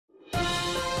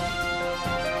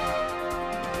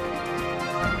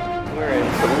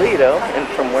Toledo, and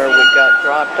from where we got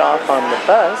dropped off on the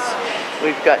bus,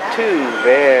 we've got two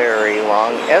very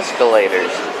long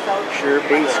escalators. Sure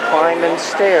beats climbing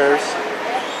stairs.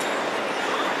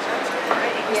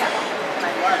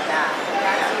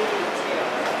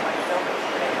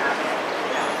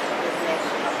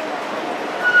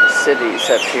 The city's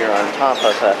up here on top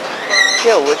of a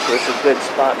hill, which was a good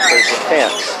spot for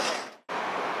defense.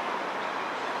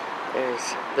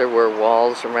 There were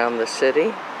walls around the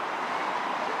city.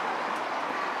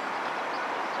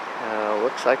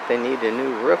 Looks like they need a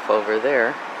new roof over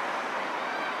there.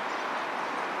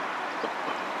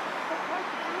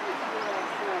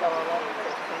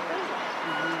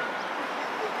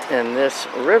 And this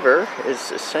river is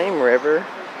the same river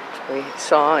we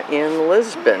saw in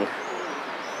Lisbon.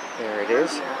 There it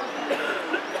is.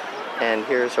 And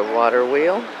here's a water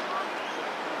wheel.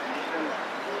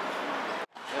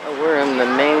 We're in the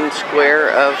main square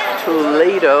of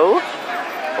Toledo,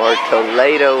 or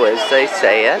Toledo as they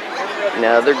say it.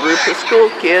 Another group of school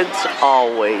kids,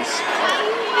 always.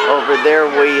 Over there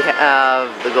we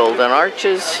have the Golden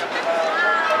Arches. There's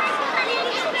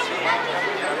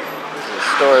a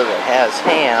store that has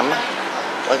ham.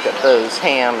 Look at those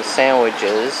ham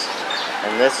sandwiches.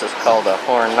 And this is called a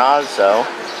hornazo.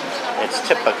 It's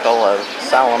typical of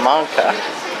Salamanca.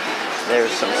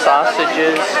 There's some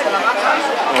sausages,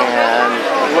 and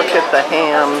look at the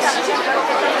hams.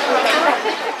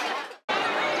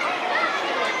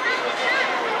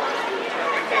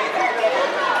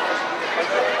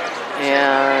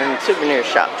 And souvenir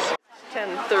shops.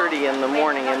 10:30 in the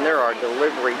morning, and there are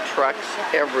delivery trucks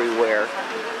everywhere.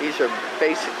 These are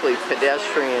basically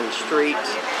pedestrian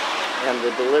streets, and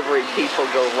the delivery people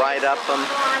go right up them,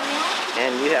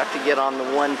 and you have to get on the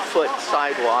 1-foot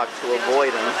sidewalk to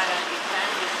avoid them.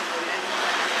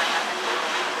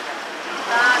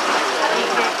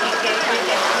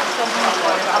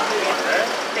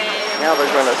 Now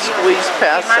they're going to squeeze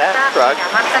past that truck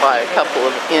by a couple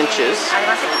of inches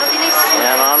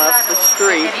and on up the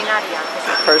street.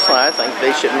 Personally, I think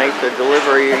they should make their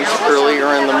deliveries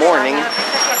earlier in the morning,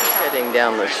 heading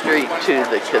down the street to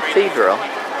the cathedral.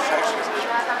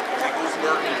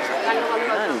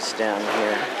 Nuns down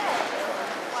here.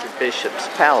 The bishop's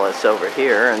palace over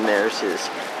here, and there's his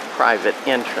private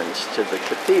entrance to the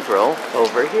cathedral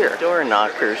over here. Door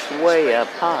knockers way up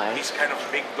high.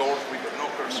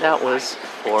 That was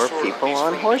for people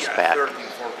on horseback.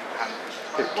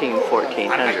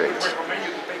 1400s.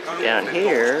 Down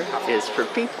here is for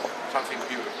people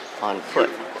on foot.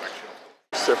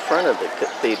 It's the front of the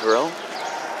cathedral.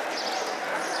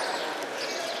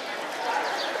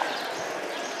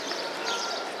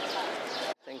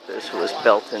 I think this was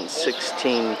built in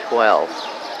 1612.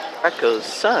 Greco's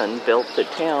son built the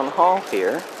town hall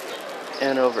here,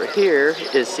 and over here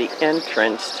is the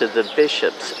entrance to the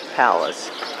bishop's palace.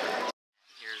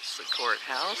 Here's the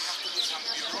courthouse,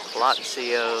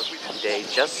 Palazzo de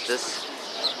Justice.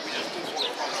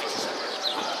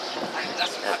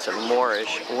 That's a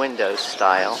Moorish window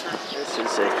style. This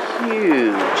is a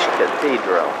huge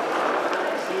cathedral.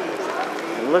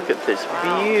 And look at this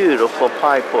beautiful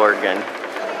pipe organ.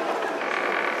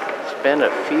 Spent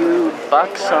a few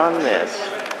bucks on this.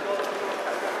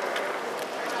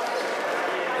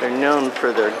 They're known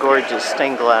for their gorgeous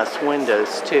stained glass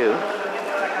windows too.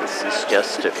 This is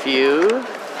just a few.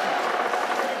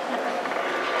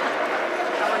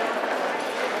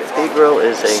 Cathedral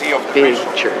is a big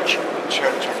church.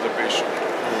 Church of the Bishop.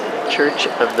 Church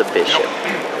of the Bishop.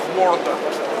 The word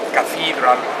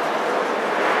cathedral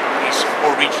is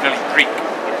originally Greek.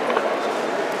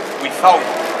 Without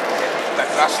the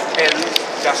last L,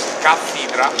 just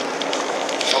cathedra.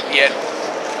 So here,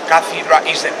 cathedra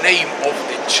is the name of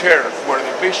the chair where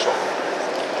the bishop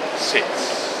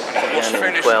sits. And it was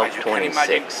finished, as you can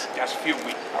imagine, just few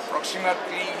weeks,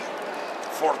 approximately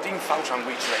 14,000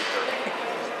 weeks later.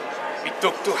 It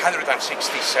took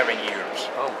 267 years.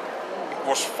 Oh. It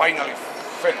was finally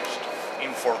finished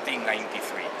in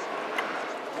 1493.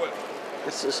 Well,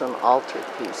 this is an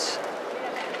altarpiece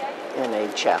in a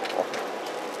chapel.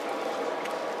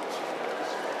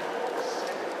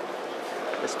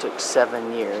 This took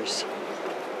 7 years.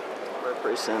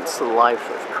 Represents the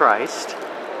life of Christ.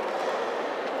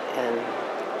 And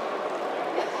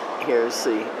here's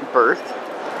the birth.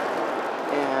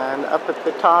 And up at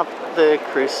the top, the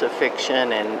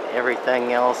crucifixion and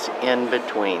everything else in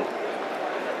between.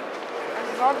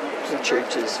 The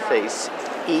churches face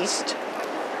east,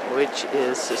 which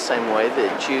is the same way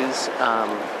that Jews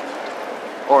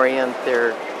orient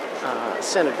their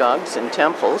synagogues and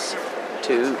temples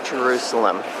to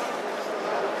Jerusalem.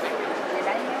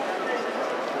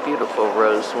 Beautiful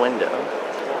rose window.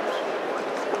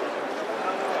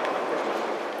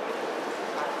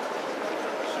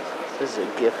 This is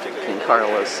a gift of King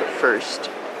Carlos I.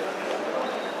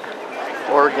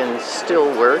 Organ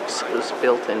still works. It was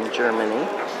built in Germany.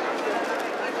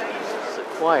 It's a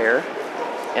choir,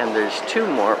 and there's 2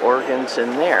 more organs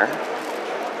in there.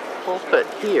 Pulpit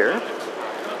here.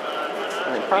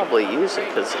 And they probably use it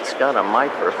because it's got a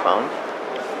microphone.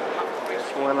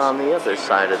 There's one on the other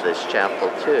side of this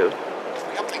chapel too.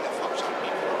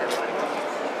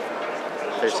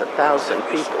 There's 1,000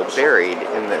 people buried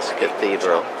in this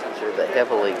cathedral. These are the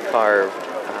heavily carved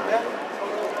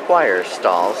choir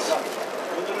stalls.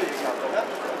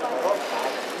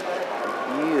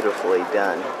 Beautifully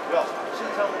done.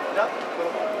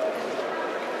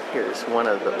 Here's one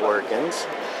of the organs.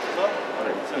 A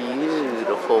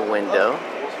beautiful window.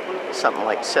 Something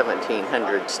like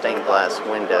 1,700 stained glass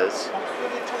windows.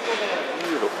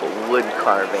 Beautiful wood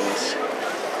carvings.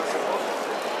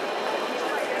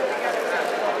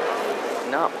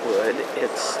 Not wood,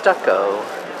 it's stucco.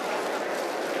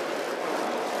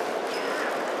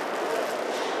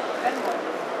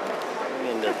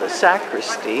 Into the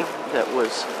sacristy that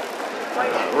was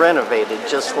renovated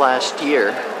just last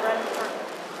year.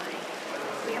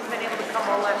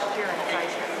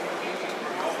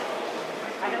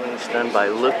 It's done by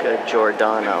Luca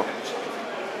Giordano,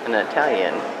 an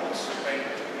Italian.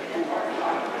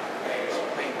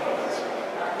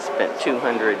 Spent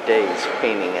 200 days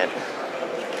painting it.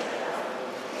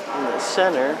 In the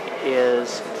center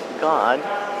is God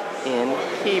in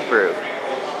Hebrew.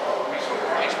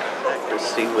 The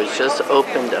sacristy was just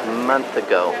opened a month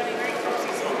ago.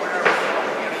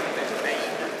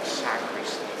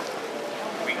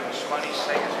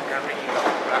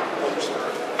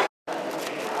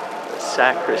 The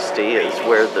sacristy is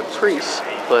where the priests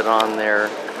put on their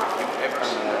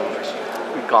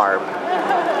garb.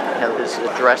 Now this is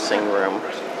a dressing room,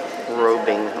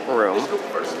 robing room.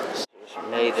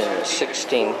 Made in the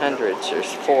 1600s.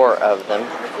 There's 4 of them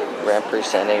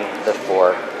representing the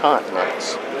 4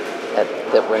 continents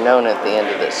that were known at the end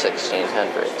of the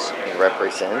 1600s. It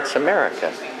represents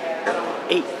America.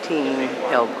 18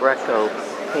 El Greco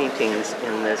paintings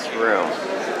in this room.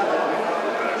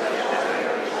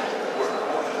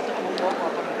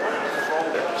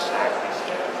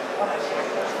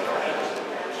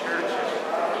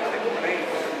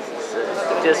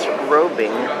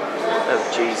 Disrobing of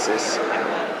Jesus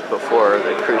before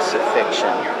the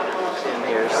crucifixion. Been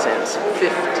here since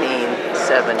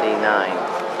 1579.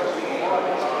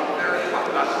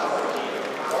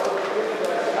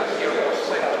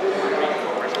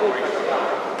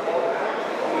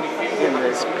 In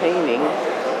this painting,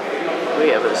 we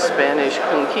have a Spanish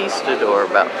conquistador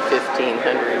about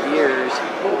 1,500 years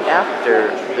after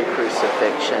the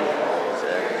crucifixion. It's a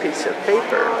piece of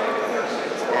paper.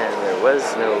 And there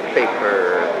was no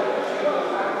paper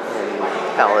in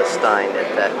Palestine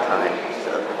at that time,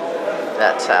 so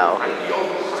that's how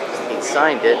he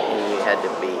signed it, and you had to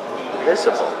be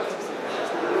visible.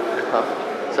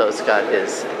 So it's got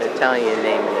his Italian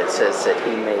name, and it says that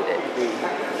he made it. The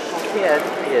head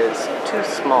is too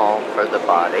small for the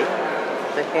body.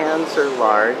 The hands are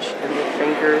large, and the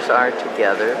fingers are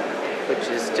together, which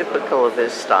is typical of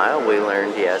his style, we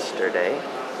learned yesterday.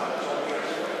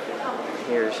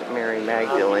 Here's Mary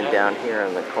Magdalene down here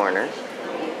in the corner.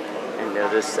 And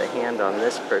notice the hand on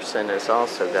this person has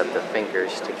also got the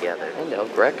fingers together. And El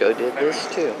Greco did this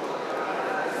too.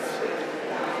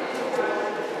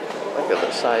 Look at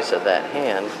the size of that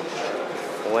hand.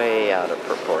 Way out of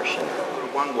proportion. The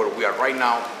one where we are right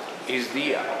now is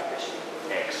the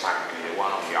exactly the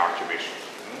one of the Archbishop.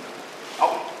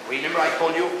 Oh, remember I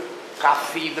told you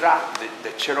cathedral,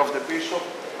 the chair of the bishop?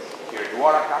 Here you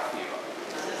are, a cathedral.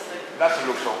 Doesn't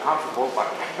look so comfortable, but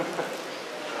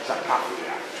it's a cathedral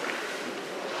actually.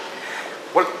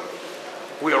 Well,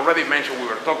 we already mentioned, we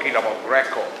were talking about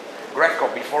Greco. Greco,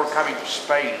 before coming to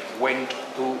Spain, went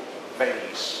to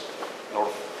Venice,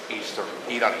 northeastern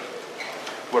Italy,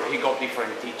 where he got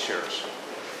different teachers.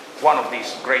 One of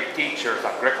these great teachers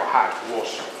that Greco had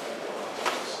was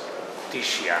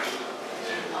Titian,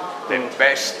 the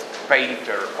best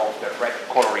painter of the red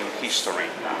color in history.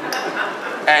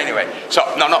 Anyway, so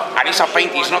no, and it's a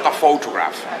paint, it's not a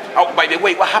photograph. Oh, by the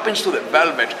way, what happens to the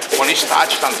velvet when it's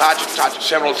touched and touched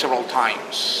several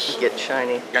times? Get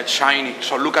shiny. Get shiny.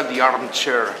 So look at the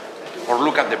armchair, or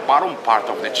look at the bottom part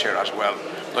of the chair as well.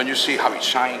 Don't you see how it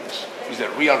shines? It's the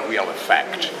real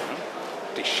effect.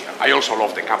 I also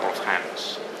love the couple of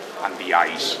hands and the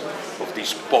eyes of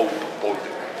this Pope, Paul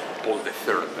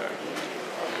III there.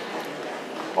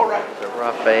 All right. The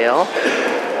Raphael.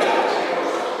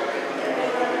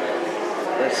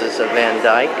 This is a Van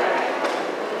Dyck.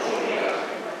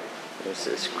 This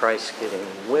is Christ getting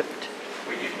whipped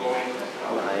We keep going.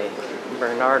 by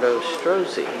Bernardo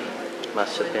Strozzi.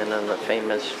 Must have been in the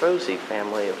famous Strozzi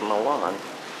family of Milan.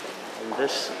 And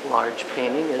this large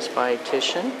painting is by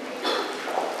Titian.